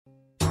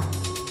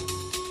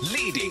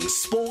leading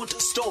sport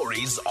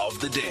stories of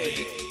the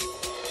day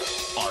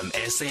on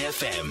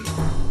SAFM.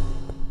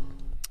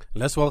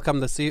 Let's welcome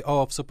the CEO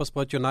of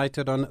SuperSport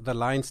United on the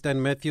line,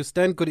 Stan Matthews.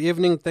 Stan, good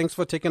evening. Thanks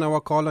for taking our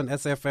call on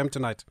SAFM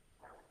tonight.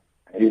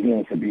 Good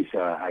evening,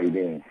 Sabisha. How are you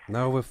doing?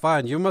 No, we're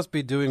fine. You must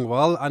be doing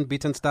well.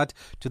 Unbeaten start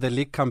to the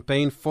league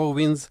campaign, 4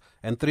 wins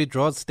and 3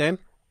 draws, Stan.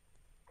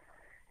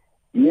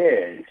 Yeah,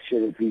 it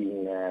should have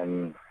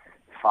been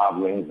 5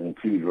 wins and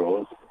 2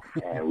 draws.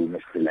 We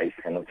missed the late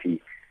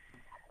penalty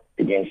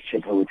against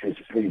Chippa, which was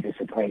pretty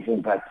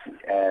disappointing. But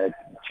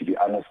to be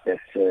honest, that's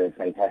a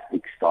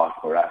fantastic start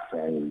for us.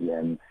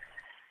 And,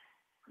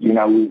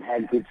 we've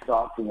had good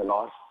starts in the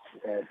last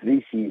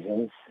 3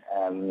 seasons,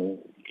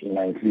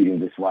 including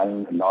this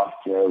one. Last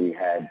year we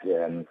had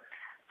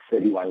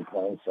 31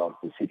 points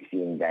after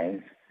 16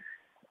 games,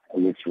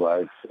 which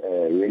was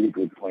a really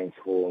good points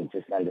haul,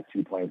 just under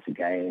 2 points a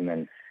game,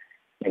 and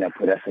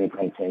put us in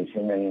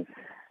contention.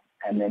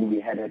 And then we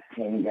had a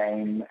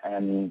 10-game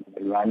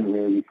run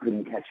where we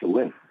couldn't catch a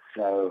win.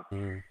 So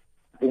I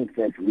think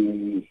that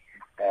we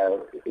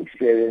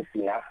experienced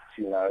enough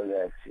to know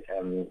that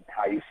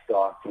how you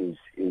start is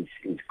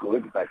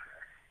good, but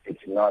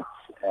it's not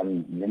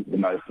the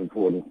most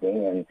important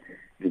thing. And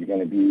there's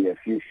going to be a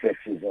few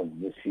stretches of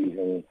the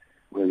season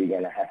where we're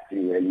going to have to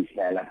really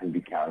stand up and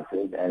be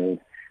counted. And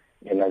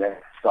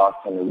that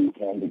starts on the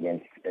weekend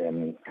against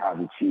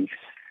Kaizer Chiefs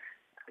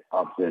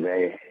after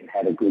they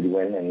had a good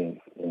win, and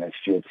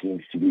Stuart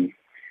seems to be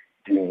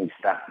doing his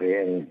stuff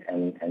there and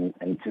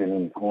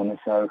turning the corner.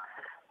 So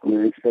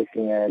we're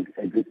expecting a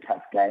good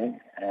tough game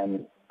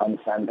on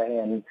Sunday,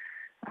 and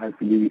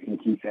hopefully we can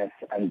keep that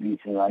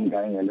unbeaten run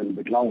going a little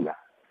bit longer.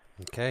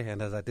 Okay,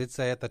 and as I did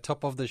say at the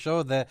top of the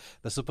show, the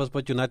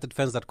SuperSport United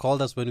fans that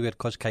called us when we had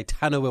Coach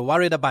Caetano were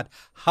worried about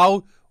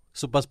how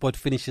SuperSport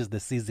finishes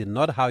the season,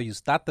 not how you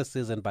start the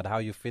season, but how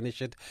you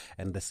finish it.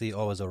 And the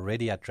CEO has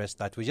already addressed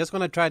that. We're just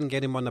going to try and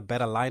get him on a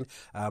better line.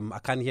 I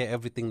can't hear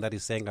everything that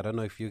he's saying. I don't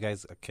know if you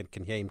guys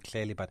can hear him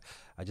clearly, but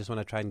I just want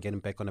to try and get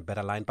him back on a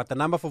better line. But the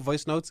number for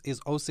voice notes is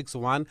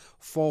 061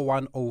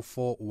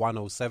 4104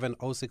 107,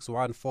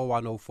 061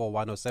 4104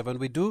 107.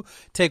 We do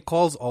take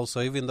calls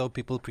also, even though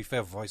people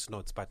prefer voice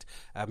notes, but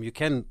you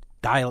can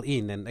dial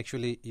in and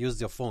actually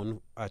use your phone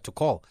to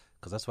call,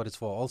 because that's what it's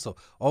for also.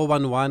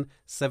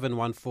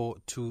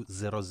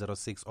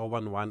 011-714-2006.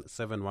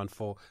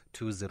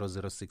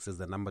 011-714-2006 is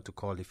the number to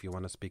call if you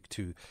want to speak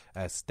to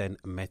Stan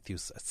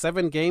Matthews.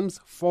 7 games,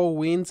 4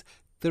 wins,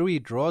 3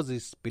 draws. He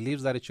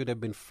believes that it should have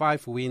been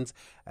 5 wins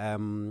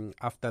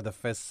after the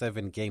first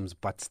 7 games,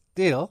 but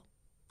still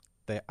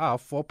they are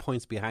 4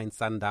 points behind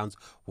Sundowns,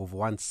 who've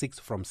won 6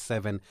 from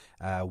 7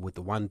 with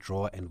 1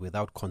 draw and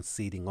without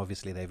conceding.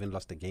 Obviously, they haven't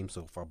lost a game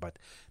so far, but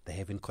they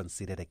haven't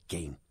conceded a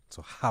game.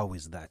 So how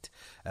is that?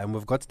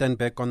 We've got Stan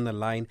back on the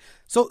line.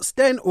 So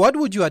Stan, what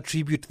would you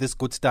attribute this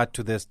good start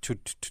to this to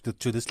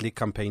this league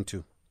campaign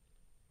to?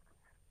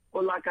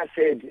 Well, like I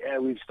said,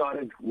 we've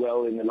started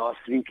well in the last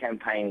 3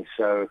 campaigns.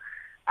 So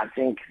I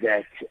think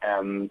that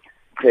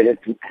credit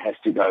has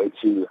to go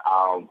to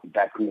our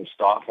backroom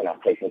staff and our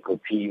technical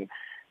team.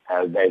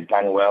 They've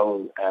done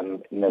well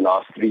in the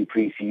last 3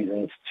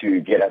 pre-seasons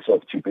to get us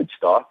off to good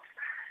starts.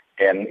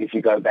 If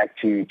you go back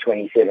to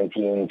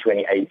 2017,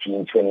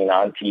 2018,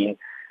 2019,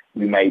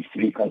 we made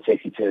 3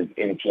 consecutive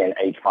MTN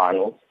 8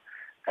 finals,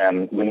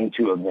 winning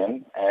 2 of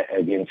them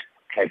against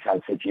Cape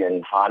Town City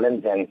and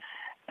Highlands, and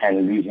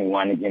losing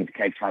 1 against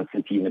Cape Town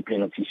City in a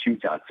penalty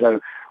shootout.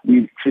 So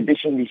we've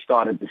traditionally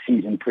started the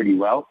season pretty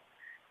well.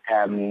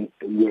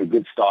 We're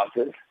good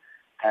starters.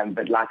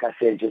 But like I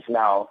said just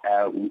now,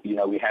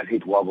 we have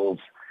hit wobbles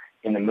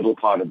in the middle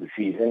part of the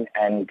season,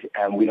 and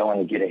we don't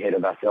want to get ahead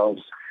of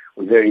ourselves.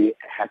 We're very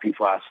happy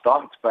for our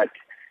start, but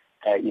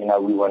we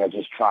want to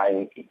just try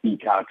and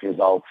eke out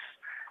results,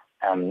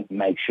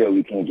 make sure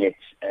we can get,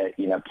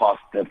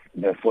 past the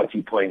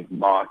 40-point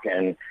mark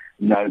and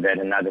know that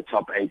another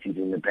top 8 is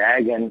in the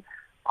bag. And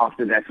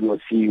after that,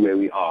 we'll see where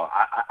we are.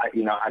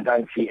 I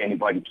don't see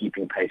anybody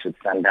keeping pace with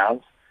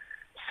Sundowns.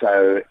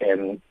 So,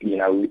 we're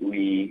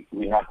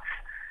not,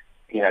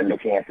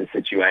 looking at the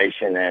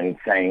situation and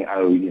saying,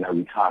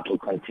 we title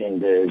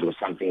contenders or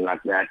something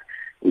like that.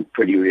 We're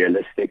pretty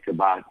realistic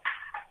about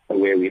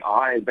where we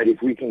are. But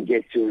if we can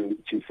get to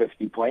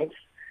 50 points,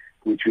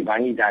 which we've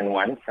only done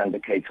once under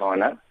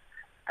Caetano,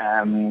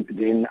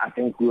 then I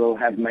think we'll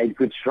have made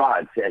good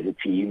strides as a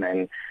team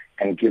and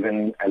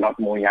given a lot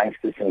more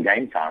youngsters some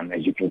game time.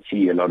 As you can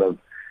see, a lot of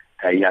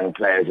young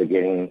players are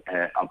getting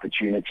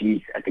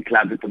opportunities at the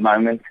club at the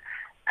moment,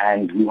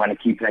 and we want to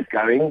keep that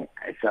going.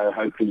 So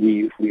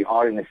hopefully, if we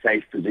are in a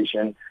safe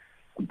position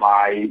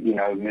by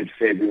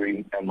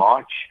mid-February,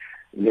 March,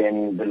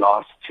 then the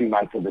last 2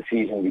 months of the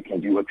season we can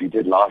do what we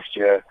did last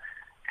year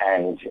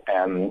and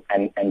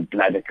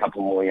blood a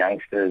couple more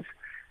youngsters,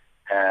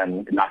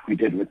 like we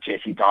did with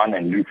Jesse Don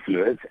and Luke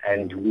Fleurs,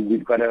 and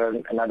we've got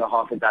another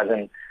half a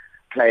dozen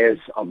players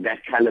of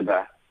that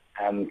caliber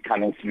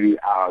coming through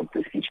our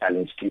Biscuit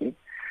Challenge team.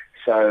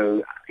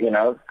 So,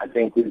 I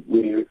think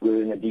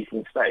we're in a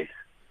decent space.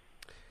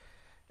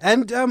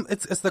 And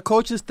it's the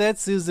coach's third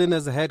season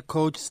as a head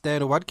coach,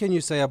 Stan. What can you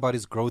say about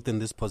his growth in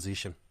this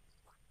position?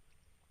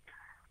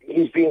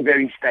 He's been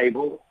very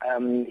stable.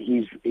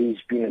 He's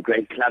been a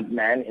great club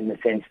man in the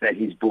sense that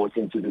he's bought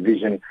into the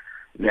vision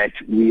that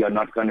we are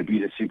not going to be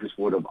the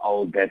SuperSport of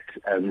old that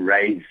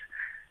raise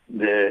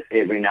the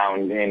every now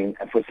and then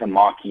for some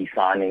marquee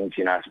signings.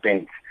 You know,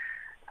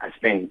 I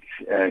spent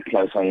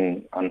close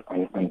on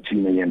 $2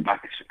 million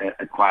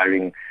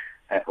acquiring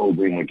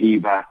Aubrey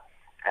Modiba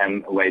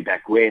way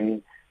back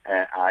when.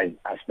 I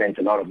spent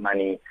a lot of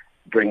money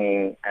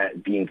bringing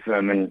Dean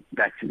Furman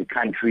back to the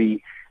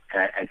country.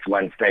 At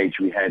one stage,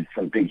 we had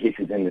some big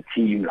hitters in the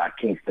team like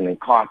Kingston and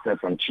Carter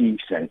from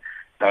Chiefs and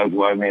Doug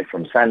Wome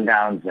from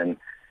Sundowns and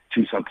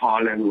Tuso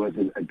Parler, who was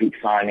a big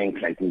signing.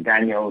 Clayton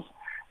Daniels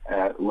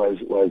was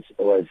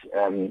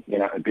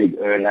a big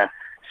earner.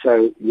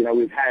 So, you know,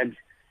 we've had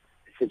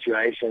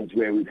situations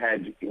where we've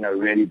had, you know,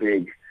 really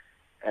big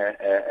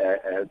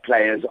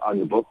players on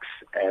the books,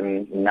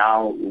 and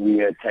now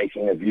we are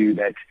taking a view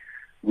that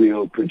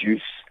we'll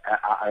produce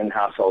our own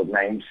household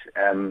names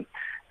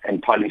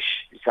and polish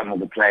some of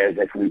the players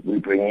that we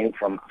bring in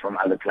from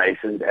other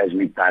places, as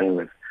we've done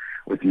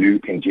with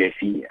Luke and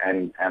Jesse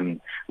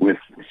and with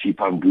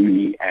Sipho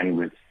Mbuli and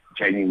with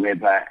Jamie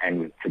Webber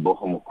and with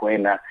Teboho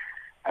Mokoena,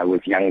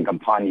 with young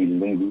Gampani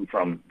Lungu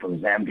from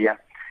Zambia.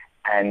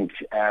 And,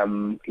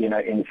 you know,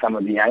 in some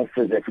of the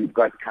youngsters that we've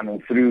got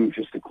coming through,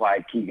 just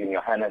acquired Keegan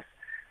Johannes,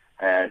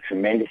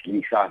 tremendously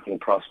exciting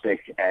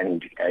prospect,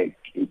 and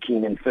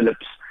Keenan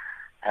Phillips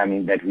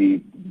that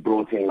we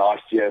brought in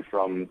last year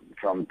from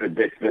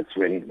Bidvest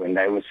when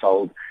they were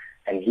sold.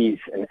 And he's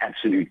an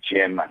absolute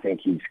gem. I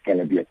think he's going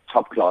to be a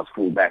top-class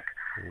fullback,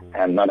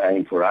 not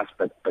only for us,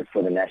 but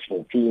for the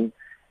national team.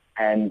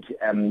 And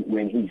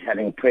when he's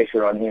having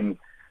pressure on him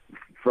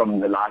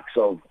from the likes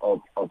of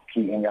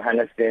Keegan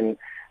Johannes, then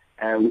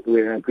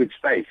we're in a good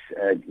space.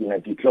 You know,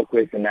 De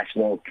Klokwe is the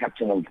national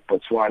captain of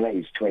Botswana.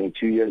 He's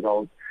 22 years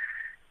old.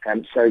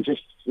 So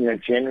just, you know,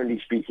 generally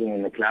speaking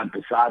in the club,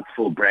 besides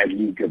for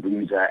Bradley,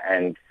 Gabuza,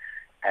 and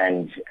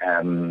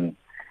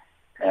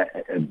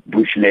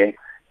Bushle,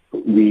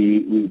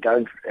 we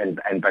don't, and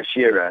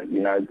Bashira, you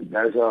know,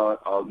 those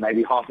are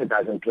maybe half a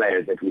dozen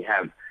players that we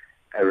have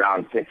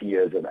around 30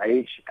 years of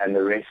age, and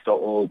the rest are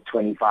all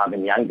 25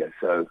 and younger.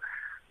 So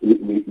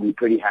we're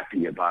pretty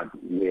happy about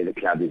where the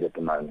club is at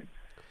the moment.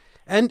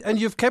 And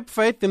you've kept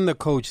faith in the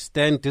coach,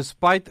 Stan,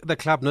 despite the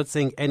club not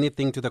saying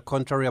anything to the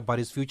contrary about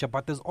his future.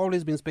 But there's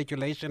always been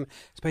speculation,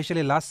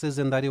 especially last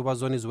season, that he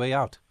was on his way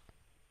out.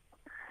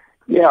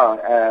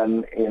 Yeah,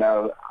 you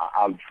know,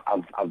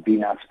 I've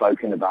been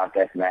outspoken about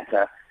that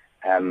matter.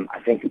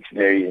 I think it's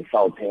very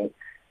insulting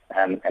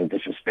and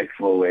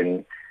disrespectful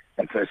when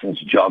a person's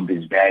job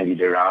is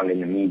bandied around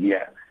in the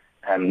media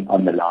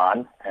on the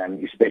line,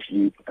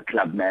 especially a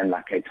club man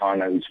like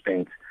Caetano, who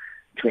spent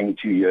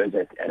 22 years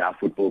at our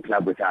football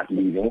club without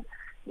leaving.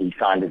 He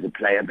signed as a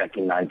player back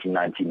in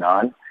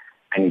 1999,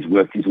 and he's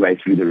worked his way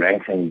through the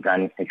ranks, and he's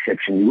done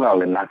exceptionally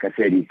well. And like I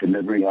said, he's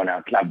delivering on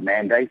our club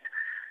mandate,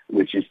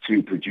 which is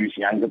to produce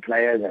younger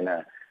players and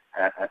a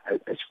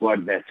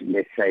squad that,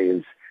 let's say,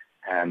 is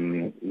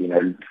you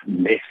know,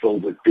 less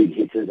filled with big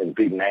hitters and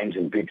big names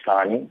and big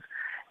signings.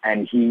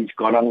 And he's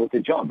got on with the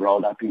job,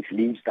 rolled up his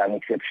sleeves, done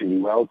exceptionally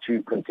well,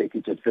 2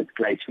 consecutive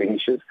fifth-place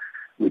finishes,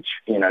 which,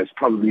 you know, is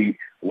probably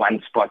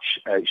one spot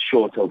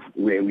short of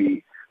where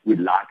we would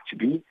like to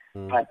be.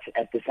 But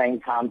at the same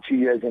time, 2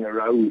 years in a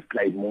row, we've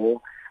played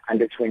more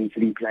under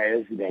 23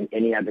 players than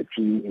any other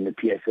team in the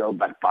PSL,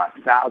 but by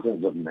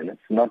thousands of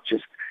minutes, not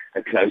just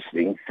a close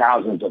thing,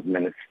 thousands of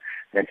minutes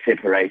that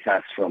separate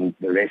us from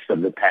the rest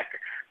of the pack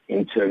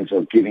in terms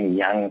of giving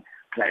young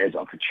players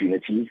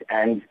opportunities.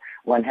 And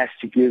one has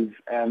to give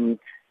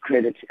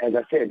credit, as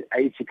I said,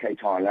 to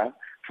Caetano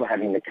for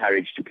having the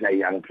courage to play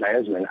young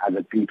players when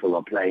other people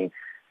are playing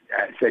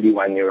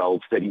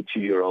 31-year-olds,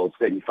 32-year-olds,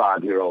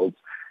 35-year-olds,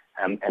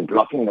 and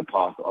blocking the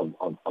path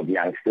of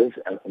youngsters.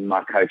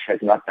 My coach has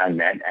not done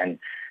that, and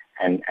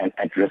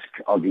at risk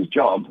of his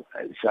job.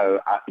 So,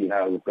 you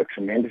know, we've got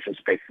tremendous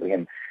respect for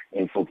him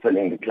in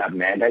fulfilling the club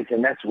mandate,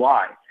 and that's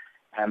why,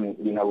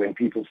 you know, when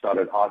people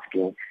started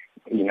asking,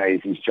 you know,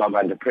 is his job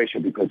under pressure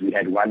because we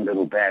had one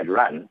little bad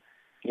run,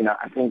 you know,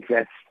 I think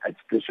it's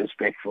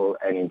disrespectful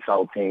and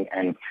insulting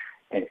and,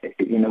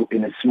 you know,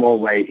 in a small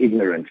way,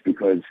 ignorant,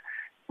 because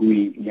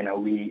we're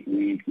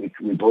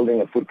building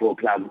a football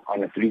club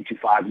on a 3 to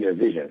 5 year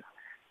vision.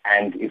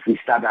 And if we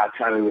stub our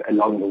toe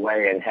along the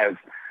way and have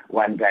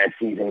one bad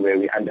season where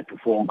we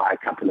underperform by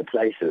a couple of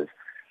places,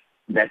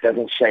 that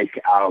doesn't shake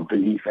our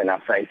belief and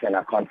our faith and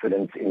our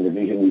confidence in the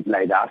vision we've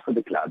laid out for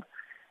the club,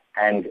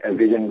 and a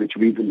vision which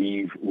we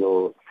believe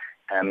will,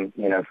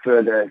 you know,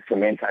 further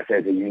cement us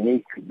as a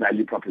unique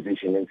value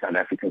proposition in South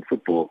African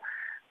football,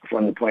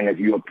 from the point of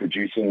view of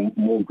producing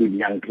more good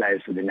young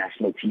players for the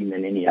national team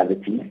than any other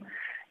team,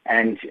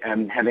 and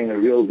having a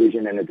real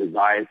vision and a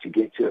desire to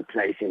get to a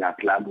place in our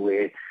club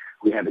where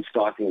we have a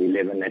starting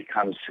 11 that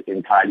comes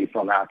entirely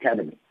from our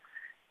academy.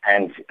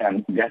 And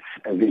that's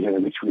a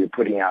vision which we're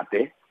putting out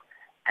there,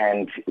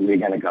 and we're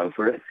going to go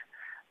for it.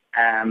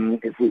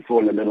 If we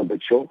fall a little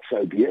bit short,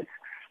 so be it.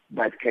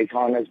 But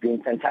Caetano has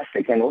been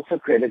fantastic, and also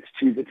credits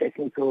to the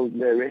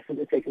rest of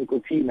the technical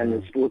team and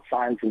the sports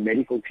science and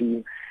medical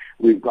team.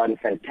 We've got a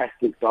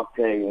fantastic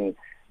doctor in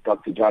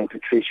Dr. John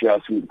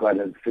Patricios. We've got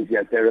a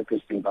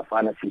physiotherapist in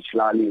Bafana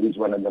Sichlali, who's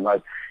one of the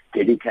most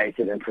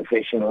dedicated and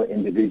professional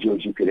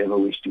individuals you could ever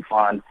wish to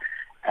find.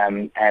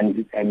 And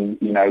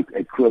you know,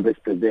 Kobus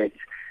the vet,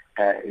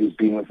 who's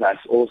been with us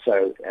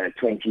also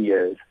 20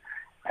 years.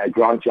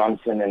 Grant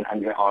Johnson and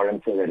Andre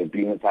Arendse that have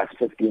been with us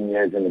 15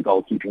 years in the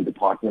goalkeeping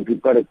department.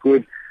 We've got a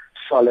good,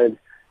 solid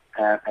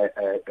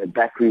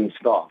backroom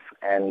staff,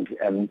 and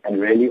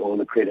really all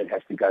the credit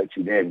has to go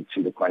to them,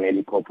 to the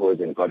Kwaneli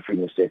Kopos and Godfrey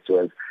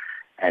Musetsuas,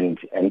 and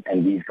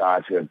these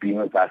guys who have been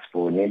with us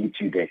for nearly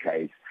 2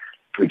 decades,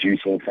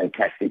 producing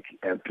fantastic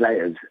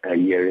players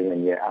year in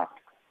and year out.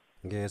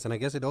 Yes, and I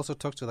guess it also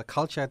talks to the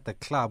culture at the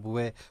club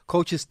where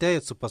coaches stay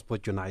at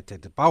SuperSport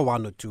United, about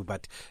 1 or 2,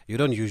 but you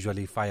don't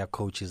usually fire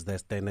coaches there.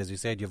 Then, as you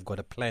said, you've got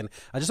a plan.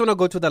 I just want to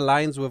go to the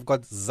lines. We've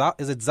got,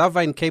 is it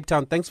Zava in Cape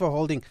Town? Thanks for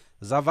holding.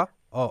 Zava?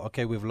 Oh,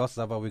 okay, we've lost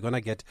Zava. We're going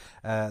to get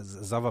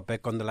Zava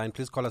back on the line.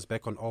 Please call us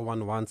back on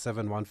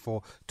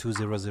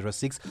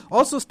 011-714-2006.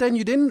 Also, Stan,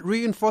 you didn't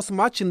reinforce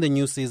much in the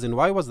new season.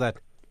 Why was that?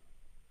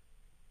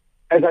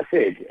 As I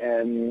said,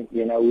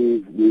 you know,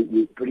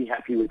 we're pretty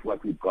happy with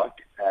what we've got.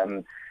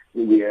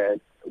 We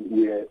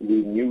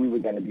knew we were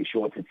going to be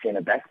short at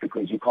centre back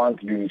because you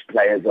can't lose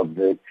players of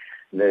the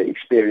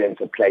experience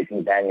of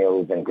Clayton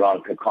Daniels and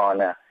Grant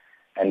Kakana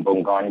and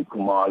Bongani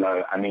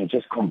Kumalo. I mean,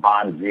 just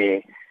combined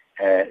there,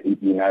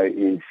 you know,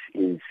 is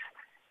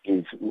you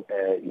know,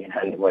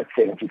 what,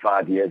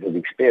 75 years of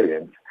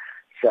experience.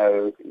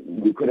 So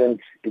we couldn't,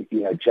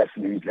 you know, just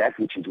lose that,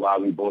 which is why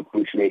we brought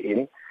Bushle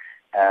in.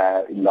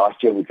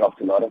 Last year we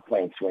dropped a lot of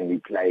points when we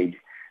played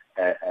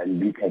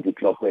Luke and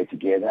Diklokwe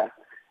together.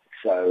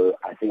 So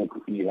I think,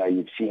 you know,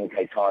 you've seen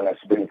Caetano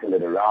sprinkle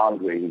it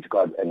around where he's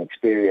got an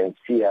experienced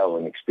Theo,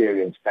 an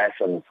experienced Bash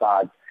on the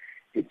side.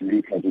 If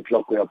Luke and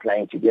Diklokwe are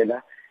playing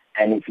together,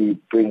 and if he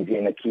brings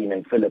in a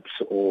Keenan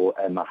Phillips or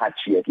a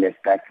Mahachi at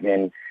left back,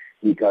 then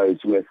he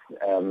goes with,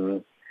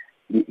 you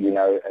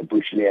know, a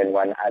Bushle and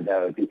one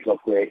other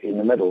Diklokwe in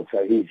the middle.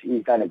 So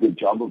he's done a good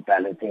job of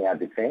balancing our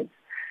defence.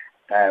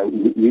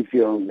 We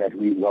feel that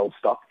we're well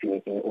stocked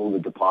in all the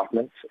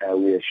departments.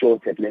 We're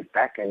short at left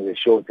back and we're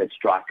short at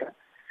striker.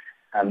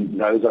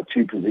 Those are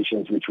 2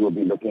 positions which we'll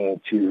be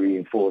looking to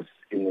reinforce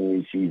in the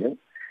new season.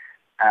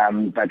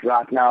 But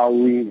right now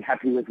we're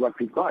happy with what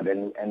we've got,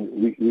 and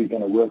we're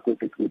going to work with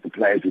the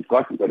players we've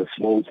got. We've got a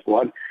small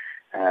squad,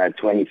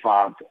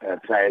 25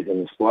 players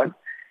in the squad,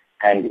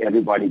 and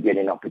everybody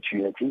getting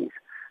opportunities.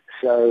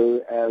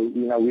 So,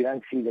 you know, we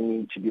don't see the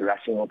need to be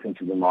rushing off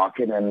into the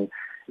market. And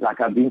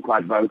like I've been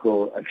quite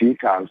vocal a few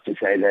times to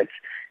say that,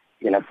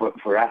 you know,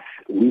 for us,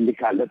 we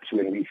lick our lips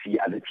when we see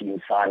other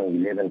teams signing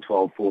 11,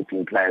 12,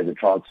 14 players a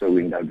transfer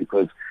window,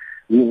 because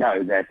we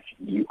know that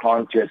you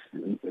can't just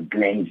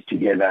blend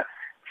together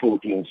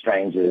 14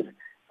 strangers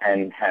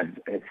and have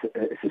a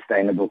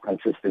sustainable,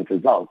 consistent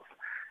results.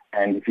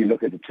 And if you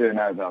look at the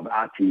turnover of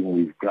our team,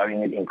 we're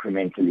growing it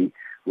incrementally.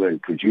 We're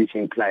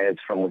producing players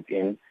from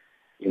within,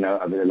 you know,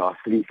 over the last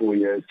 3-4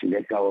 years, to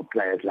let go of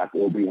players like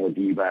Aubrey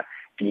Modiba,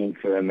 Dean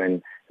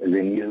Furman,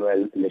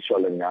 Renilo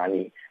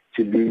Lesholongani,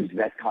 to lose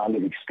that kind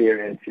of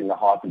experience in the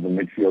heart of the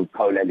midfield,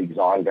 Cole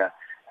Alexander,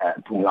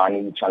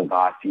 Pumlani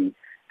Changati,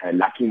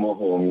 Lucky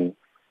Mohomi.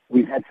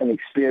 We've had some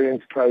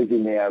experienced pros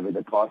in there over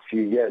the past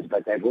few years,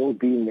 but they've all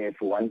been there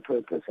for one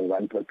purpose and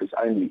one purpose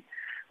only,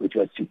 which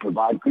was to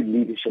provide good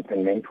leadership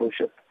and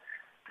mentorship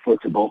for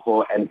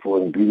Tebogo and for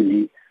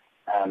Mbili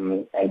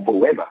and for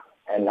Weber.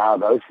 And now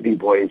those 3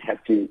 boys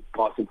have to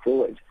pass it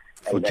forward.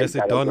 For and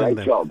Jesse they've Don done a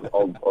great job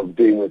of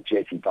doing with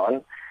Jesse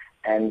Don.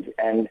 And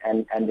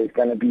there's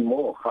going to be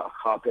more.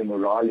 Khape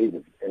Morale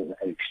is an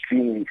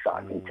extremely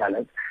exciting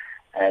talent.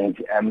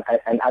 And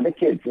other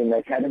kids in the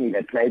academy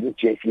that played with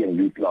Jesse and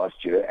Luke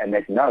last year, and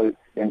that know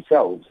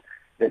themselves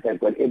that they've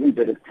got every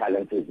bit of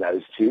talent as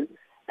those 2,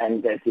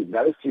 and that if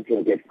those 2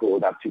 can get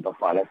called up to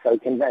Bafana, so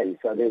can they.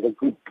 So there's a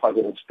good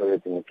positive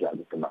spirit in the club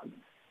at the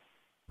moment.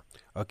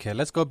 Okay,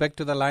 let's go back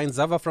to the line.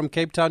 Zava from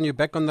Cape Town, you're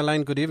back on the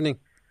line. Good evening.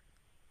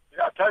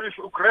 Yeah, Tavis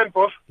Ukraine,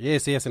 boss.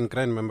 Yes, in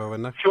Ukraine, remember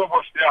when? Sure,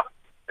 boss, yeah.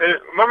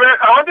 Mama,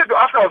 I wanted to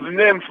ask about the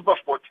name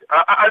SuperSport.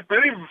 I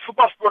believe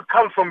SuperSport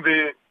comes from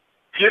the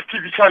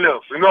DSTV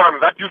channels, you know,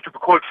 and that used to be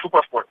called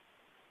SuperSport.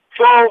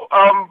 So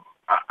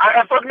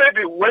I thought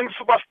maybe when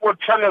SuperSport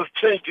channels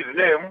changed its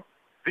name,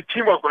 the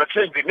team was going to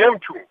change the name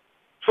too.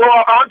 So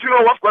I want to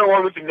know what's going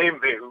on with the name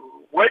there.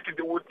 Where did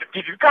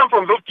it come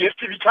from, those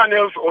DSTV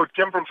channels, or it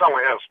came from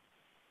somewhere else?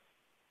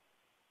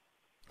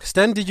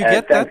 Stan, did you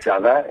get thanks,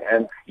 that?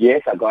 Zava.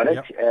 Yes, I got it.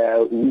 Yep.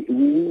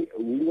 We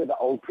were the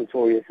old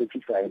Pretoria City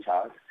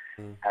franchise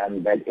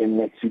that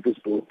Mnet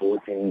SuperSport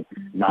bought in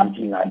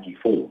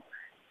 1994.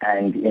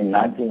 And in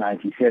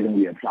 1997,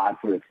 we applied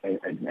for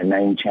a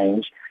name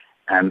change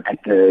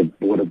at the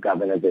Board of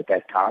Governors at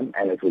that time,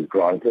 and it was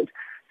granted.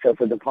 So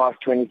for the past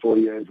 24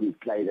 years, we've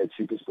played at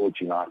SuperSport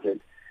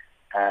United.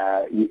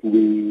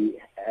 We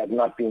have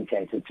not been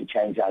tempted to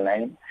change our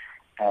name.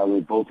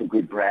 We've built a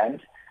good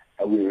brand.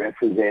 We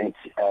represent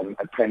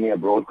a premier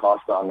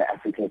broadcaster on the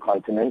African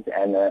continent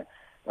and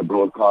a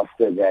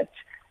broadcaster that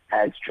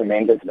adds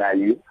tremendous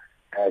value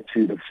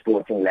to the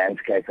sporting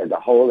landscape as a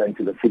whole and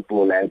to the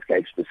football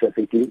landscape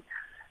specifically.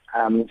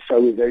 So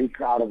we're very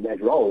proud of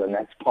that role, and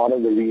that's part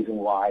of the reason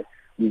why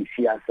we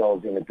see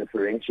ourselves in a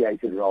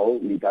differentiated role.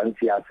 We don't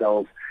see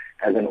ourselves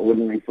as an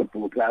ordinary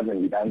football club,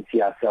 and we don't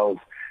see ourselves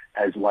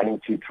as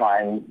wanting to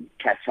try and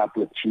catch up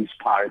with Chiefs,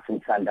 Pirates,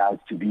 and Sundowns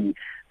to be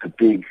a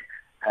big,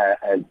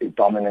 a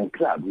dominant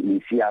club.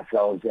 We see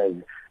ourselves as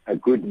a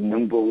good,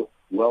 nimble,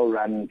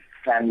 well-run,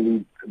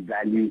 family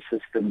value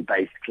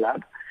system-based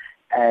club.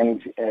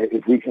 And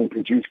if we can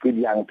produce good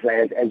young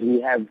players, as we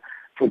have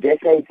for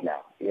decades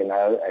now,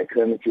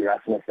 Kermit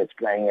Erasmus that's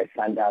playing at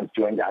Sundowns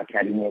joined our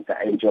academy at the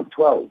age of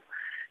 12.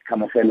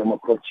 Kamasela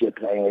Mokotia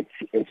playing at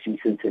FC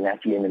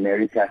Cincinnati in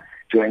America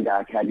joined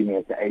our academy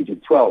at the age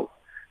of 12.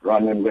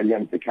 Ronwen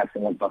Williams, the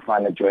captain of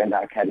Bafana, joined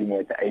our academy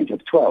at the age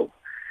of 12.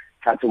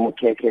 Tato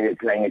Mokeke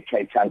playing at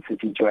Cape Town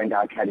City joined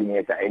our academy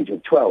at the age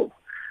of 12.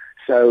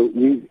 So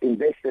we've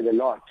invested a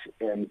lot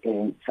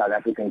in South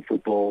African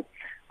football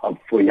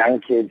for young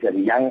kids at a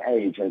young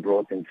age and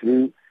brought them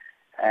through.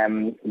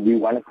 We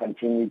want to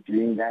continue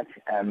doing that,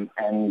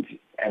 and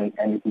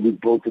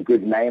we've built a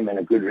good name and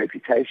a good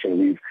reputation.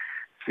 We've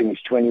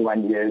finished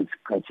 21 years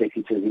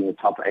consecutively in the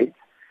top 8,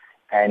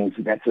 and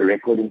that's a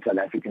record in South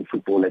African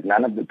football that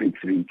none of the big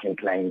three can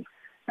claim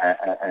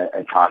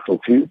a title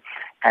to,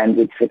 and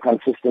it's a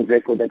consistent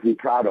record that we're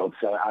proud of.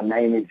 So our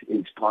name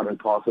is part and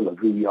parcel of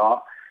who we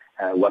are,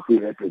 what we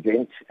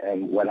represent,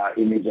 what our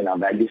image and our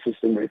value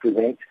system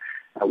represent,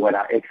 what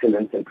our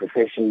excellence and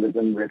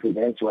professionalism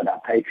represents, what our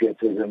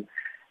patriotism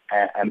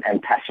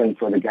and passion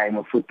for the game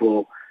of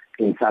football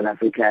in South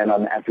Africa and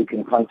on the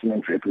African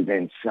continent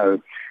represents.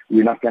 So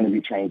we're not going to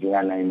be changing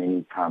our name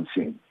anytime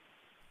soon.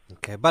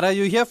 Okay, but are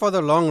you here for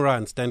the long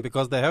run, Stan?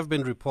 Because there have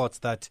been reports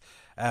that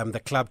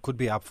the club could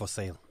be up for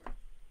sale.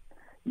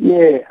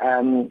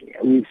 Yeah,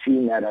 we've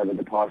seen that over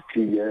the past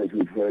 2 years.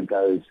 We've heard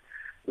those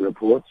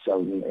reports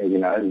of,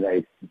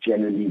 they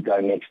generally go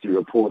next to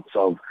reports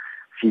of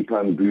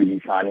Sipho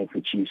Mbuli signing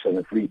for Chiefs on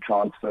a free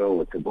transfer,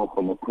 or Tebogo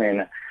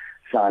Mokoena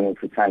signing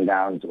for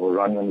Sundowns, or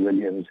Ronwen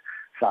Williams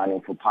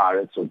signing for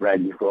Pirates, or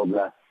Bradley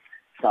Grobler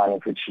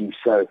signing for Chiefs.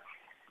 So,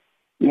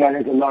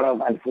 there's a lot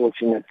of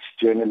unfortunate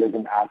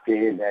journalism out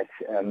there that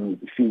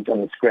feeds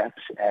on the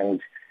scraps, and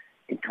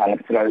it kind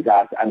of throws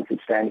out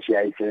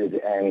unsubstantiated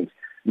and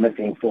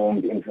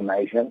misinformed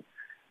information.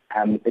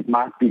 It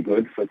might be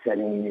good for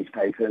selling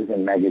newspapers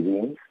and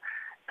magazines,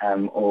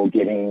 or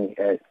getting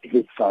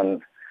hits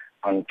on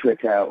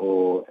Twitter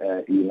or,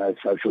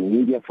 social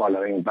media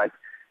following. But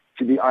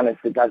to be honest,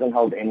 it doesn't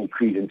hold any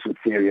credence with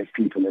serious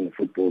people in the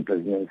football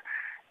business.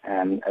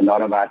 A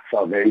lot of us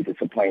are very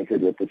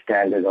disappointed with the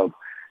standard of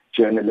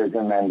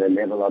journalism and the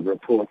level of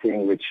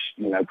reporting, which,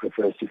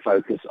 prefers to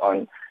focus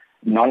on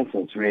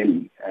nonsense,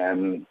 really.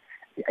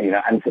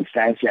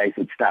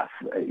 Unsubstantiated stuff.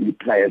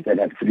 Players that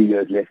have 3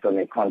 years left on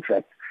their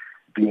contract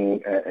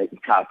being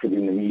touted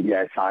in the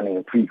media, signing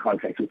a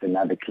pre-contract with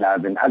another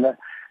club, and other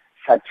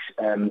such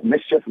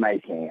mischief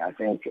making. I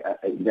think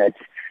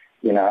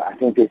I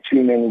think there's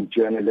too many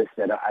journalists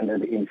that are under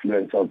the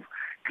influence of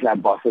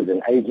club bosses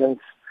and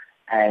agents,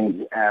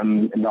 and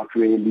not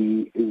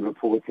really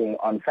reporting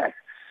on facts.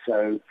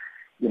 So,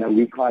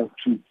 we can't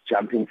keep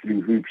jumping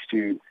through hoops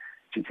to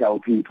tell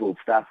people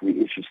stuff. We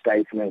issue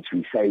statements.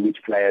 We say which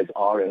players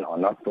are and are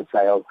not for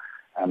sale.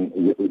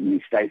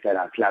 We state that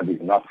our club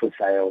is not for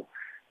sale.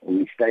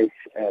 We state,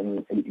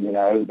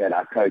 that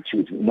our coach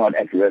is not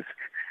at risk.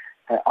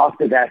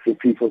 After that, if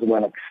people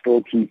want to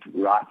still keep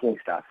writing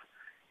stuff,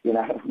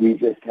 we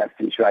just have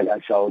to shrug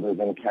our shoulders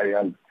and carry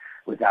on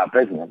with our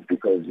business,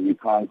 because we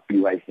can't be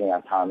wasting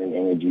our time and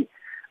energy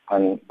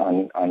on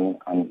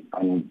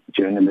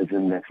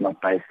journalism that's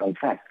not based on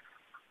facts.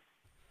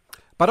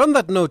 But on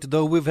that note,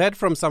 though, we've heard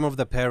from some of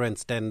the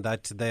parents then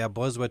that their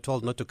boys were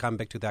told not to come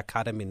back to the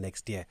academy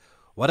next year.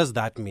 What does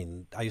that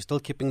mean? Are you still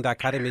keeping the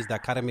academy? Is the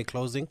academy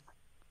closing?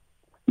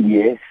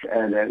 Yes,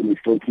 we're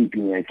still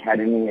keeping the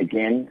academy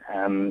again.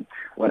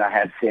 What I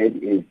have said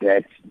is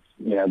that,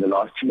 the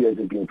last 2 years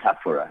have been tough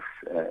for us,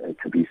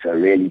 to be so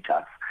really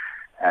tough.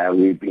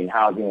 We've been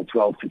housing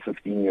 12 to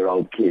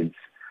 15-year-old kids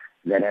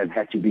that have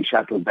had to be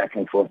shuttled back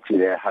and forth to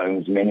their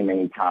homes many,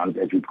 many times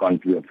as we've gone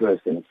through a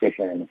first and a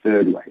second and a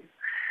third wave,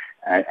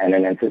 and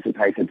an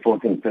anticipated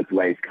fourth and fifth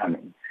wave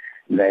coming.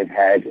 They've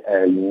had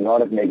a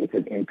lot of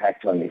negative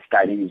impact on their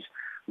studies.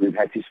 We've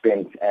had to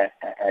spend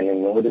an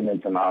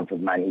inordinate amount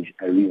of money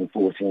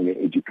reinforcing their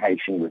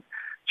education with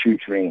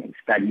tutoring and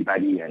study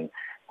buddy and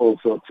all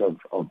sorts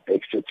of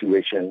extra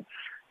tuition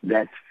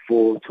that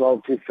for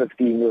 12 to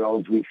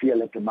 15-year-olds we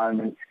feel at the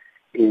moment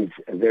is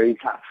very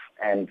tough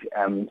and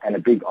a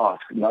big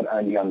ask, not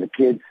only on the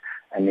kids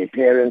and their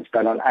parents,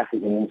 but on us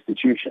as an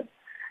institution.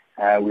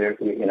 We're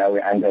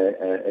under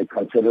a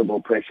considerable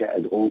pressure,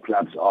 as all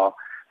clubs are,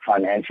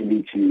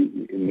 financially,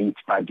 to meet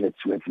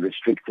budgets with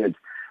restricted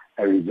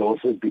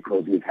resources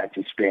because we've had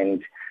to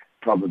spend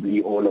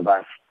probably all of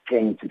us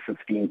 10 to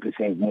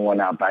 15% more on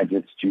our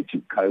budgets due to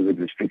COVID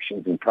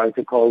restrictions and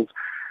protocols.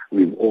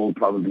 We've all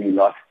probably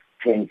lost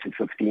 10 to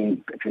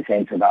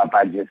 15% of our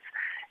budgets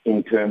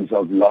in terms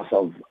of loss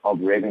of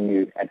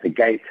revenue at the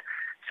gate.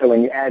 So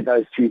when you add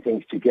those two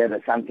things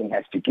together, something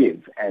has to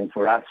give. And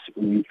for us,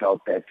 we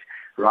felt that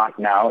right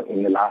now,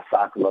 in the last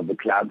cycle of the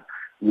club,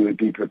 we would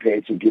be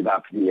prepared to give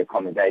up the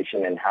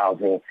accommodation and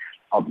housing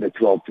of the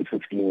 12 to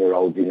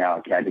 15-year-olds in our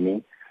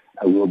academy.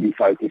 We'll be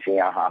focusing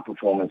our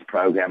high-performance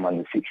program on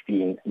the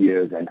 16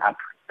 years and up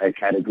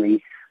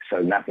category, so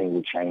nothing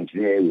will change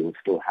there. We will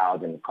still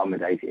house and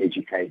accommodate,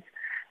 educate,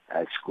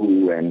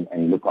 school,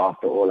 and look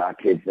after all our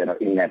kids that are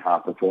in that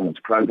high-performance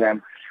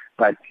program.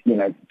 But,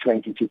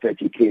 20 to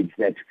 30 kids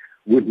that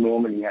would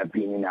normally have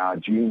been in our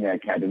junior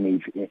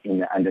academies in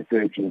the under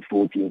 13s,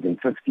 14s, and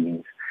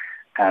 15s,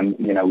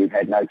 we've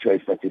had no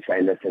choice but to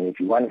say, listen, if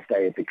you want to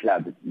stay at the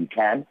club, you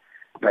can,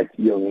 but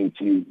you'll need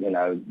to,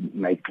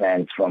 make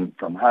plans from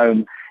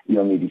home.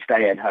 You'll need to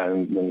stay at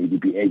home. You'll need to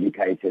be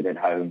educated at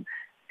home.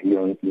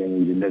 You'll need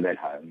to live at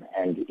home.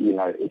 And,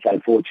 it's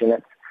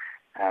unfortunate.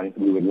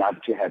 We would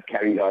love to have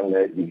carried on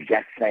the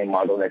exact same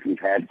model that we've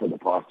had for the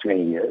past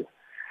 20 years.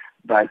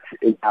 But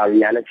our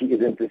reality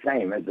isn't the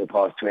same as the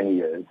past 20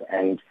 years.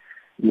 And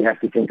we have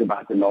to think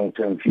about the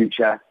long-term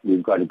future.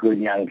 We've got a good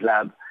young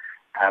club.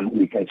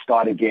 We can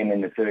start again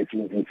in the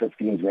 13s and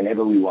 15s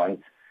whenever we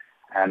want.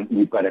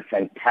 We've got a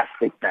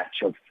fantastic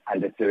batch of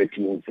under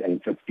 13s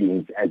and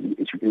 15s,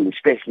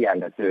 especially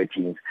under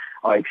 13s,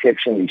 are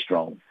exceptionally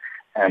strong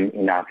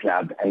in our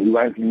club. And we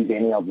won't lose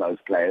any of those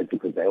players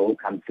because they all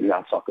come through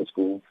our soccer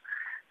schools.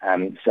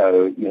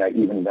 So,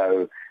 even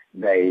though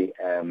they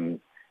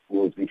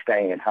will be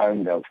staying at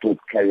home, they'll still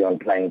carry on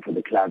playing for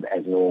the club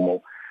as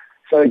normal.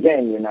 So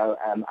again, I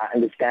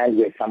understand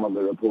where some of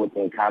the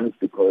reporting comes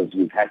because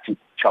we've had to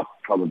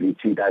chop probably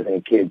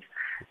 24 kids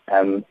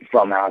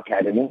from our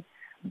academy.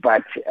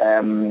 But,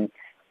 the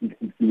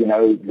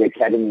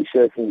academy is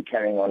certainly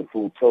carrying on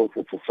full tilt.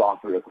 It's a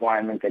SAFA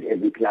requirement that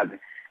every club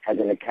has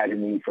an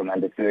academy from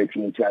under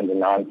 13 to under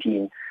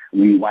 19.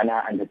 We won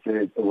our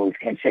we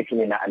came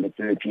second in our under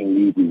 13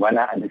 league. We won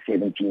our under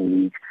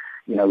 17 league.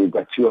 We've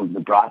got two of the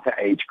brighter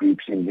age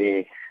groups in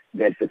there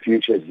that the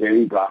future is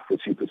very bright for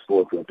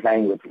SuperSport. We're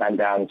playing with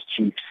Sundowns,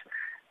 Chiefs,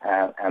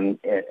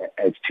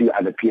 as two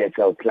other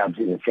PSL clubs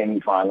in the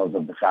semi-finals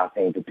of the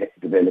Southend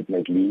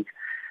Development League.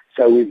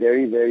 So we're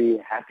very, very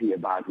happy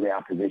about where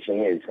our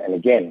position is. And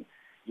again,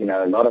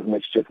 a lot of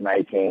mischief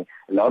making,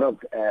 a lot of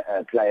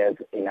players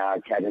in our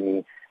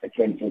academy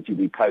attempting to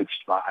be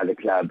poached by other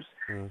clubs.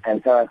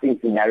 And so I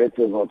think the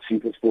narrative of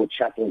SuperSport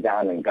shutting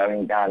down and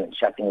going down and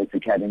shutting its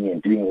academy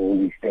and doing all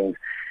these things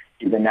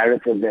is a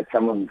narrative that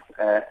some of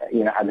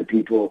other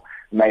people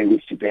may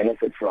wish to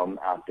benefit from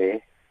out there,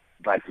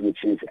 but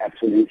which is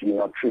absolutely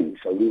not true.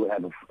 So we will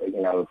have a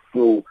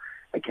full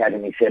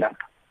academy set up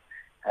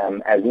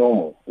as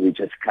normal. We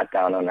just cut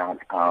down on our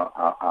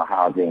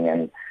housing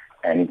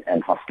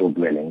and hostel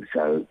dwelling.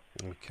 So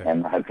I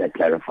hope that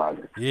clarifies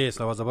it. Yes,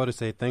 I was about to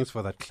say thanks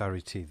for that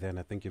clarity then.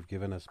 I think you've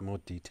given us more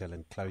detail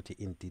and clarity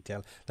in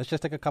detail. Let's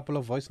just take a couple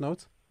of voice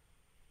notes.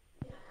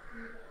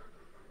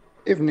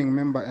 Evening,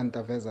 member and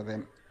Taveza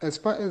then. As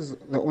far as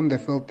the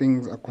on-the-field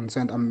things are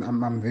concerned,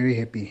 I'm very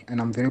happy and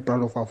I'm very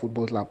proud of our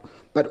football club.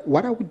 But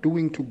what are we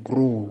doing to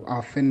grow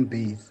our fan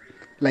base,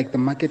 like the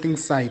marketing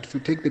side, to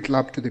take the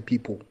club to the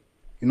people?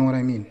 You know what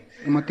I mean?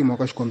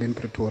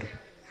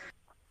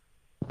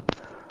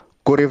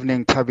 Good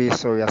evening, Tabi.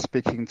 So you're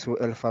speaking to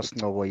Elfas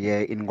Novo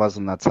here in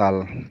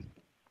KwaZulu-Natal.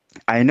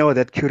 I know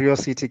that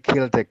curiosity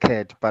killed the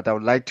cat, but I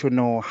would like to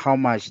know how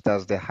much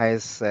does the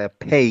highest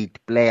paid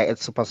player at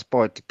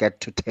SuperSport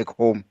get to take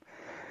home?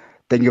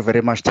 Thank you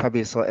very much,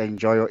 Tabi. So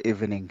enjoy your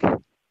evening.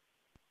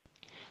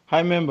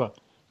 Hi, member.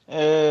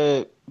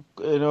 Like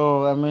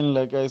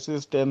I say,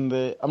 stand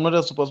there. I'm not a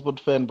SuperSport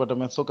fan, but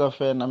I'm a soccer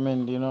fan.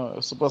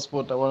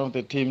 SuperSport are one of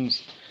the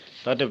teams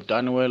that have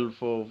done well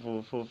for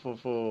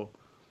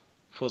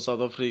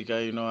South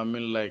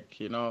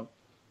Africa.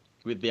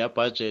 With their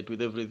budget, with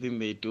everything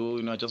they do,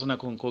 I just want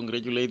to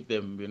congratulate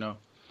them.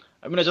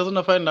 I just want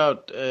to find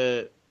out: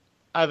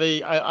 are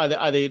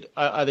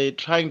they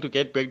trying to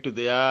get back to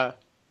the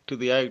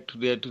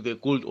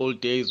good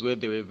old days where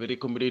they were very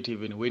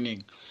competitive in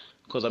winning?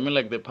 Because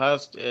the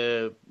past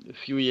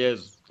few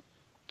years,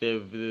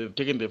 they've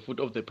taken their foot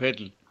off the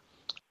pedal.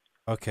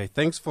 Okay,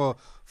 thanks for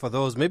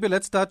those. Maybe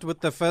let's start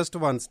with the first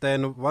one.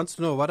 Stan wants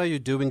to know, what are you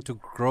doing to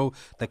grow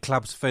the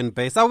club's fan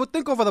base? I would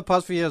think over the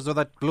past few years, though,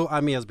 that Blue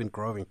Army has been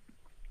growing.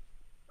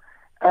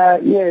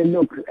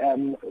 Look, I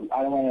don't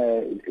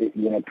want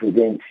to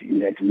present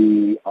that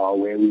we are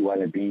where we want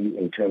to be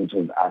in terms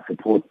of our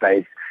support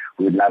base.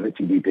 We would love it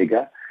to be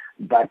bigger.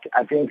 But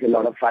I think a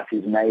lot of fuss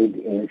is made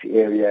in this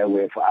area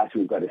where for us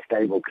we've got a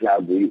stable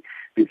club.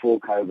 Before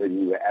COVID,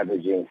 we were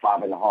averaging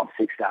 5,500,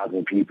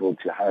 6,000 people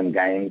to home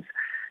games.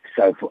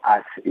 So for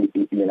us,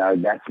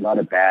 that's not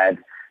a bad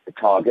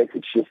target.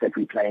 It's just that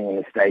we're playing in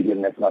a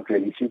stadium that's not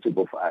really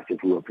suitable for us.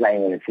 If we were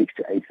playing in a 6,000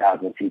 to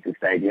 8,000 seater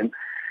stadium,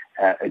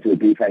 it would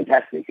be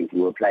fantastic. If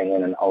we were playing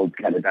in an old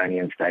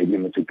Caledonian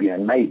Stadium, it would be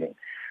amazing.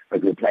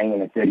 But we're playing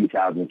in a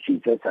 30,000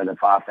 seater, so the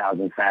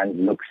 5,000 fans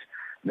looks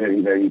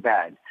very, very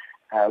bad.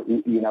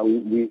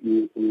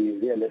 We're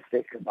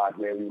realistic about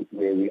where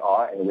we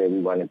are and where we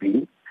want to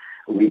be.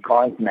 We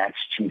can't match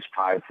Chiefs,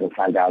 Pirates, and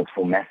Sundowns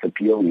for mass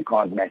appeal. We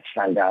can't match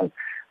Sundowns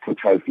for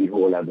trophy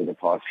haul over the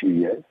past few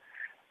years.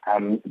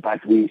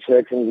 But we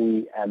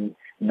certainly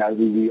know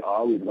who we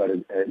are. We've got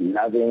a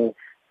loving,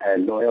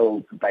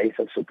 loyal base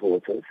of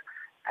supporters.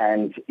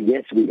 And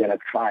yes, we're going to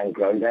try and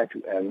grow that.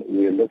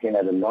 We're looking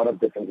at a lot of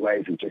different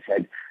ways. We just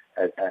had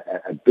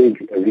a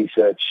big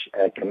research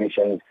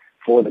commission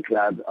for the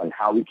club on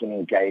how we can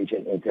engage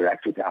and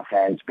interact with our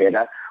fans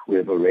better.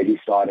 We've already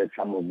started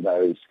some of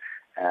those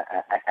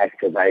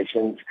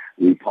activations.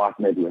 We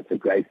partnered with a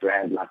great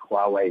brand like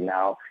Huawei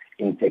now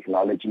in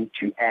technology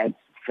to add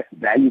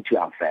value to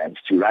our fans,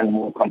 to run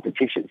more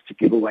competitions, to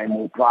give away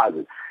more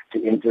prizes,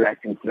 to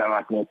interact and throw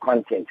out more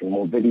content and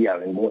more video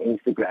and more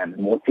Instagram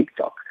and more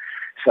TikTok.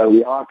 So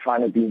we are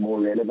trying to be more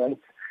relevant.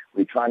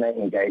 We're trying to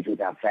engage with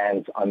our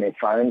fans on their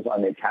phones,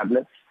 on their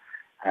tablets,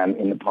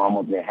 in the palm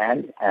of their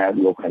hand.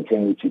 We'll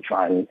continue to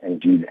try and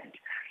do that.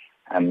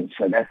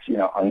 So that's,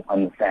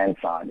 on the fan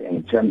side.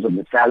 In terms of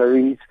the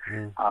salaries,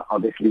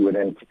 obviously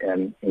wouldn't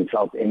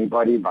insult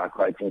anybody by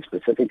quoting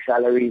specific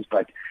salaries,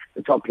 but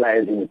the top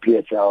players in the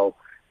PSL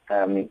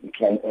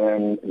can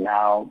earn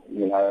now,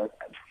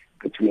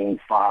 between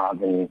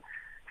 $5 and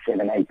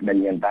 $7, $8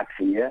 million bucks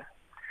a year.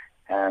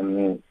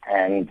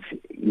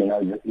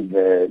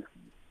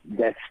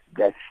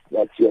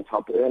 That's your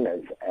top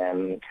earners.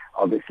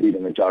 Obviously, the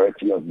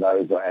majority of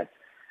those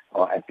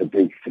are at the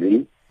big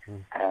three.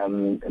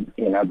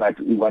 But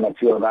one or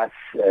two of us,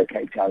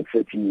 Cape Town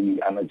City,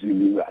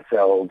 Amazulu,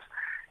 ourselves,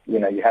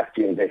 you have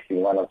to invest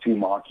in one or two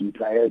marquee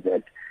players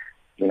that,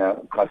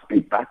 cost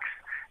big bucks.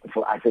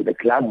 For us as a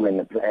club, when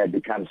the player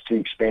becomes too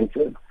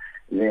expensive,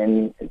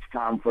 then it's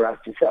time for us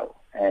to sell.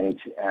 And,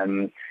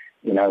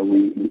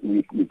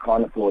 we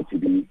can't afford to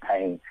be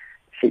paying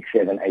 6,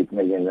 7, 8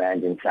 million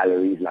rand in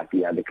salaries like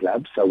the other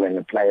clubs. So when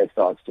the player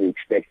starts to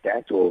expect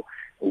that or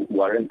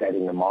warrant that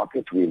in the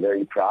market, we're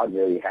very proud,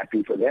 very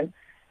happy for them.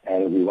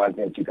 And we want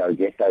them to go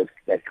get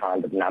that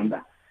kind of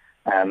number.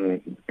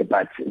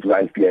 But it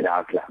won't be at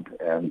our club.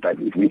 But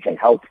if we can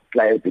help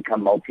players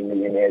become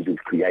multimillionaires, we've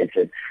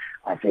created,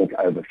 I think,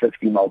 over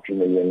 50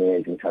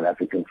 multimillionaires in South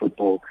African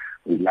football.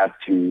 We'd love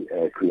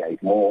to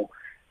create more.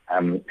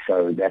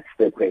 So that's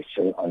the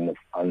question on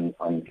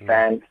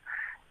fans.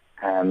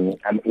 On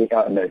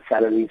the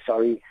salary,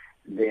 sorry.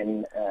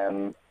 Then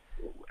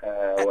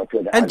what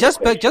were the and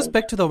just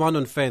back to the one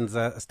on fans,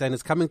 Stan,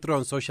 is coming through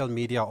on social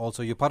media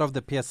also. You're part of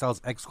the PSL's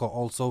Exco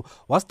also.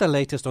 What's the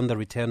latest on the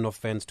return of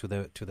fans to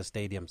the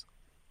stadiums?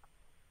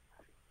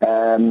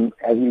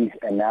 As we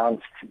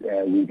announced,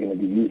 we're going to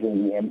be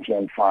using the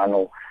MTN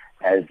final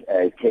as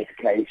a test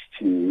case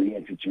to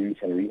reintroduce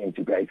and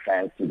reintegrate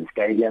fans to the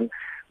stadium.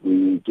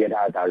 We get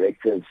our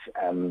directives,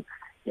 in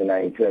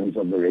terms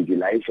of the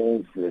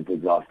regulations, the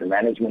Disaster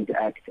Management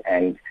Act,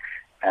 and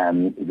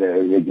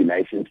the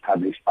regulations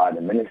published by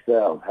the Minister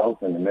of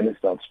Health and the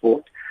Minister of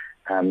Sport,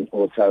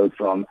 also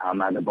from our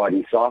mother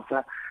body,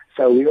 SAFA.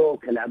 So we're all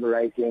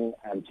collaborating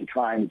to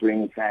try and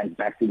bring fans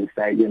back to the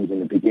stadiums. In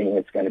the beginning,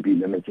 it's going to be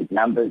limited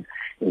numbers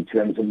in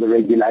terms of the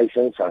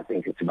regulations. So I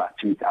think it's about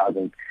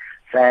 2,000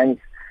 fans.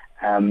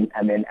 And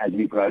then as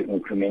we grow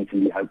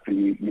incrementally,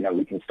 hopefully,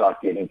 we can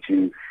start getting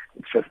to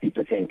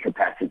 50%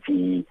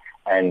 capacity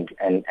and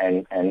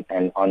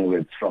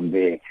onwards from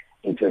there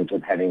in terms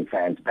of having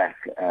fans back.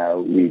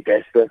 We're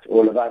desperate,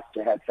 all of us,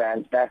 to have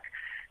fans back.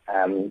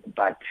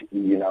 But,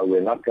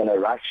 we're not going to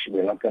rush.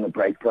 We're not going to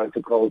break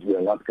protocols. We're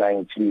not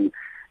going to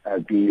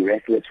be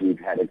reckless. We've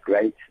had a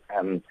great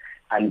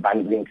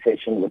unbundling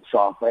session with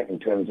SAFA in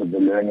terms of the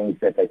learnings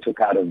that they took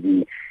out of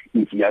the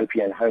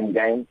Ethiopian home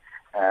game.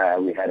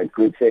 We had a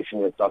good session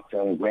with Dr.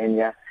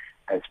 Ngwenya,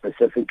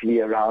 specifically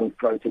around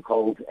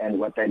protocols and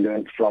what they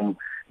learned from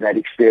that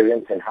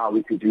experience and how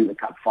we could do the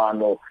cup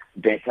final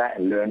better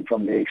and learn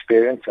from their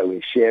experience. So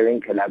we're sharing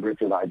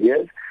collaborative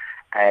ideas,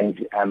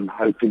 and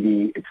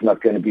hopefully it's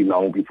not going to be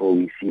long before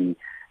we see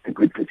a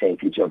good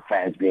percentage of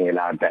fans being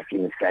allowed back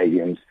in the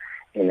stadiums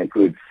in a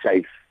good,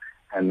 safe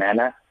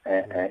manner,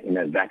 in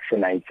a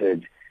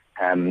vaccinated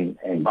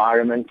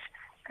environment,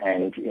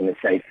 and in a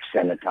safe,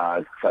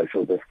 sanitized,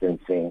 social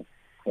distancing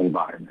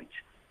environment.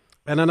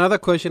 And another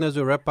question as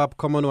we wrap up,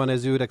 common one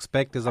as you would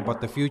expect, is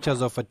about the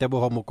futures of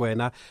Teboho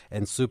Mokoena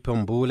and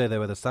Supho Mbule. They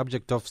were the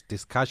subject of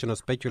discussion or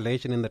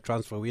speculation in the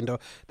transfer window.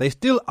 They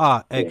still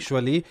are,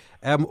 actually.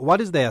 Yes.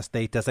 What is their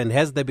status, and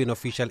has there been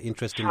official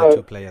interest in the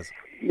two players?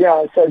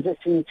 Yeah, so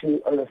just to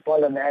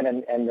respond on that,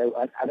 and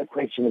the other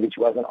question which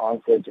wasn't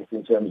answered, just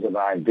in terms of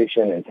our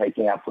ambition and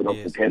taking our foot off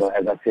the pedal,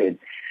 as I said,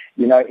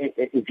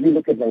 if you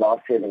look at the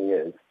last 7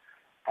 years,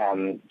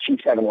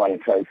 Chiefs haven't won a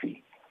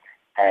trophy,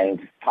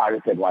 and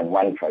Pirates have won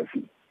 1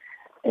 trophy.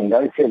 In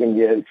those 7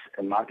 years,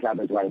 my club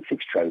has won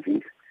 6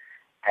 trophies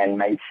and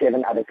made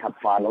 7 other cup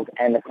finals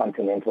and a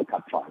Continental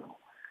Cup final.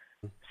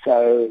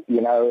 So,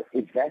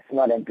 if that's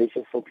not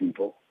ambitious for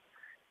people,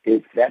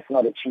 if that's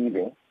not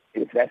achieving,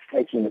 if that's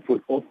taking the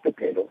foot off the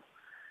pedal,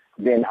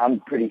 then I'm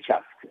pretty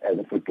chuffed as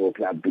a football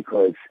club,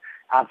 because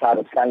outside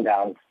of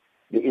Sundowns,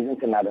 there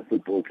isn't another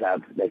football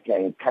club that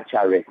can touch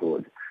our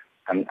record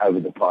over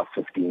the past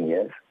 15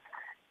 years.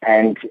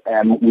 And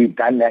we've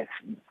done that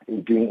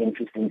doing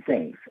interesting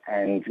things.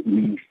 And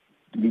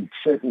we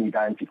certainly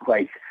don't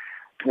equate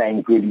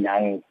playing good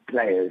young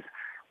players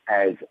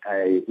as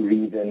a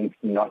reason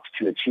not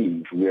to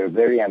achieve. We're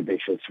very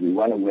ambitious. We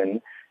want to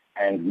win,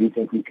 and we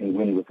think we can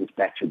win with this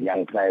batch of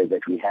young players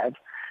that we have.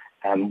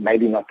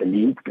 Maybe not the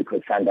league,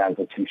 because Sundowns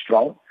are too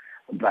strong,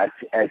 but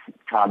as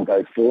time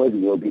goes forward,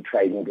 we'll be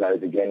trading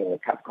blows again in the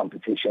cup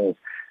competitions,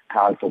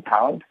 pound for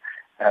pound.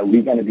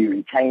 We're going to be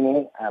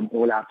retaining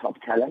all our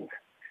top talent.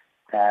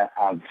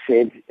 I've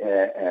said,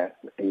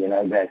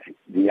 that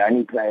the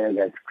only player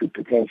that could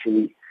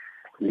potentially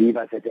leave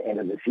us at the end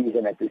of the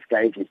season at this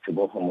stage is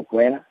Teboho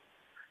Mokoena,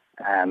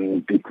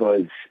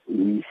 because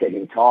we set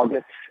him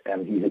targets.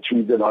 He's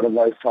achieved a lot of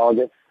those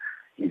targets.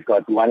 He's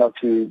got one or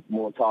two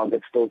more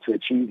targets still to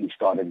achieve. He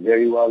started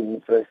very well in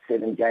the first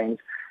 7 games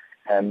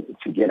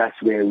to get us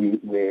where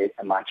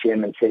my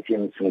chairman set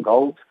him some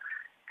goals.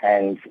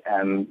 And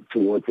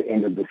towards the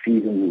end of the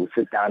season, we will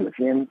sit down with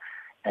him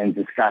and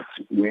discuss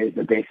where's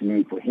the best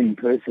move for him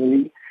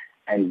personally,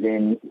 and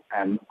then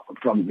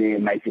from there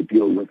make a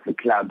deal with the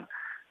club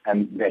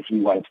that he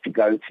wants to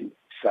go to.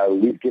 So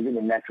we've given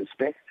him that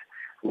respect.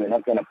 We're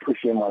not going to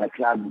push him on a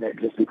club that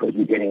just because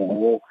we're getting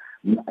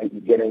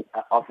an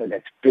offer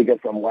that's bigger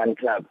from one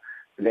club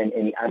than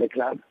any other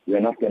club.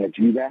 We're not going to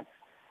do that.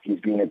 He's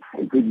been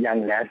a good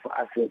young lad for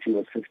us since he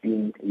was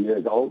 15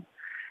 years old.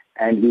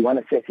 And we want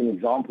to set an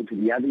example to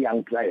the other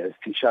young players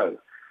to show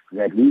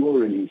that we will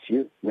release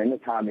you when the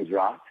time is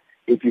right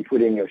if you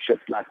put in your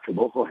shift like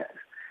Teboho has.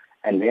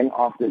 And then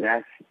after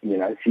that,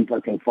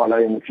 Sipa can follow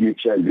in the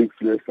future, Luke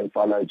Lewis can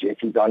follow,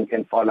 Jesse Don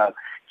can follow,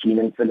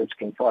 Keenan Phillips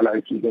can follow,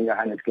 Keegan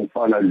Johannes can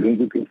follow,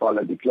 Lungu can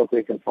follow,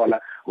 Diklokwe can follow.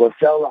 We'll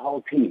sell the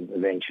whole team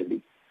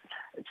eventually.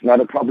 It's not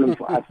a problem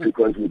for us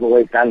because we've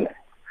always done that.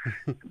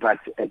 But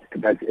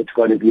it's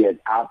got to be at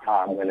our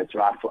time when it's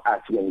right for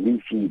us, when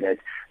we see that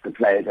the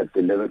players have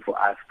delivered for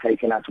us,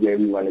 taken us where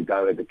we want to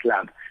go as a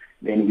club,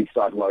 then we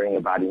start worrying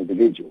about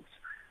individuals.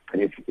 But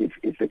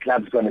if the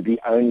club's going to be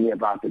only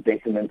about the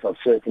betterment of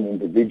certain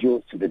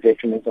individuals to the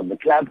detriment of the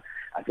club,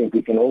 I think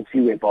we can all see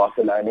where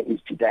Barcelona is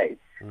today,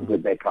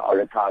 because they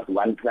prioritize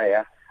one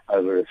player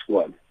over a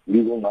squad.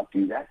 We will not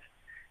do that,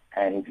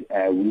 and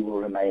we will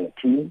remain a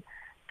team.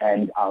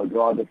 And I would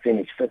rather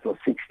finish 5th or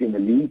 6th in the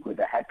league with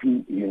a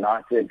happy,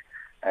 united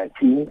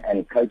team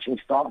and coaching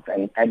staff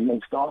and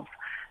admin staff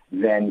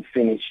than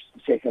finish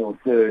 2nd or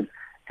 3rd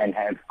and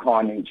have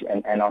carnage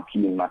and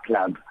anarchy in my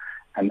club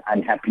and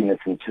unhappiness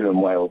and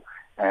turmoil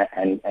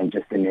and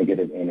just a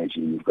negative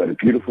energy. We've got a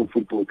beautiful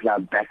football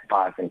club backed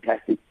by a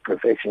fantastic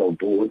professional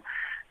board,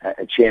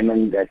 a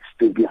chairman that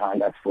stood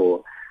behind us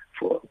for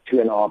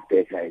 2.5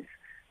 decades.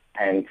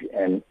 And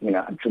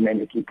I'm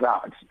tremendously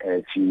proud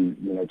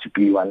to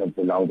be one of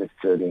the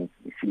longest-serving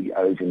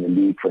CEOs in the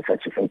league for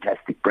such a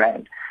fantastic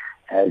brand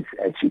as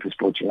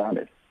SuperSport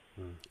United.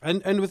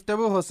 And with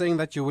Teboho saying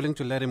that you're willing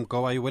to let him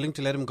go, are you willing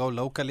to let him go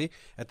locally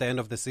at the end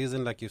of the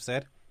season, like you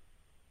said?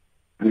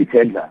 We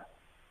said that.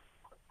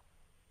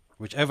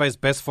 Whichever is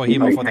best for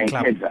him or for the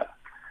club.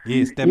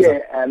 Yes,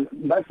 Tebza. Yeah,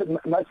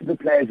 most of the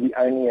players we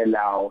only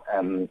allow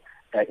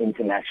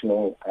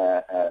international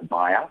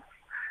buyouts.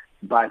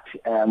 But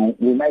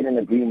we made an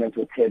agreement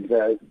with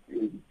Tebza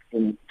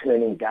in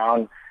turning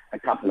down a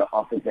couple of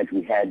offers that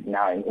we had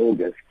now in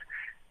August.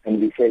 And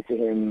we said to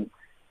him,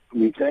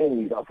 we're turning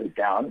these offers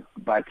down,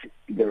 but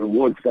the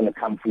reward's going to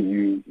come for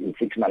you in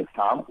 6 months'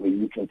 time, where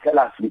you can tell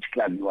us which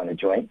club you want to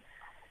join,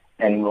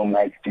 and we'll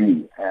make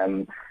do,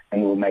 and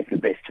we'll make the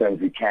best terms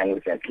we can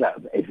with that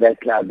club. If that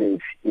club is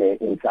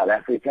in South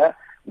Africa,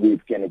 we're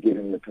going to give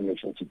him the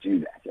permission to do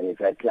that. And if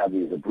that club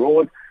is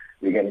abroad,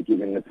 we're going to give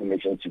him the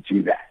permission to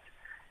do that.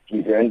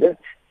 He's earned it,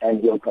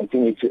 and he'll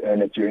continue to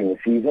earn it during the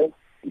season.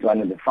 He's one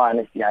of the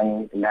finest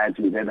young lads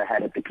we've ever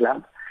had at the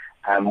club.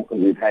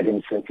 We've had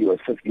him since he was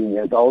 15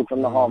 years old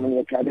from the Harmony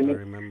Academy. I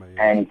remember,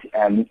 yes.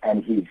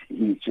 And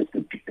he's just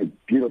a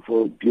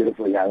beautiful,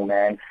 beautiful young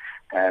man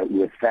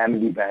with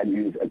family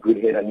values, a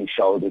good head on his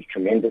shoulders,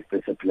 tremendous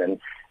discipline,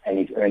 and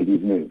he's earned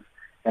his move.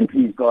 And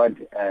please God,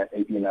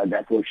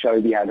 that will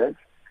show the others.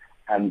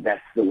 And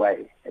that's the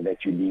way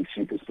that you leave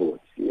SuperSport.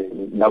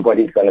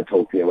 Nobody's going to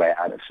talk their way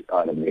out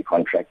of their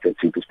contract at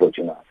SuperSport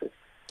United.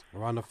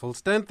 Wonderful.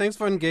 Stan, thanks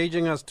for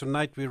engaging us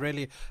tonight. We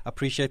really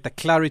appreciate the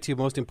clarity,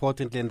 most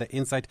importantly, and the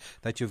insight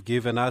that you've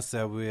given us.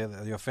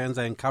 Your fans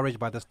are encouraged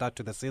by the start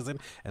to the season.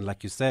 And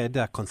like you said,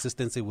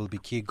 consistency will be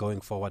key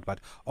going forward. But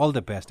all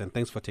the best, and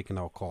thanks for taking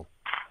our call.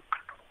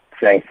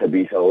 Thanks,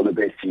 Abisa. All the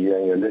best to you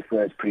and your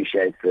listeners.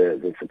 Appreciate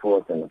the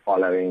support and the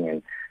following,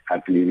 and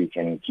hopefully we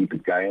can keep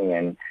it going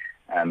and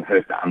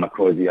hurt the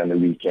Amakosi on the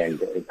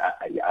weekend.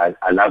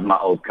 I love my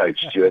old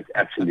coach, Stuart.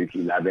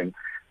 Absolutely love him.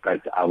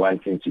 But I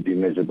want him to be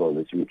miserable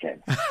this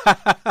weekend.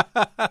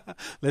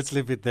 Let's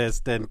leave it there,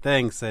 Stan.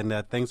 Thanks, and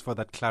thanks for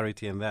that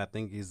clarity and that. I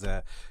think he's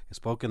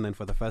spoken then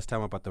for the first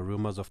time about the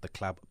rumors of the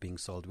club being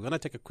sold. We're going to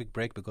take a quick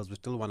break because we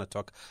still want to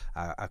talk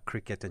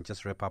cricket and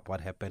just wrap up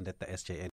what happened at the SJN.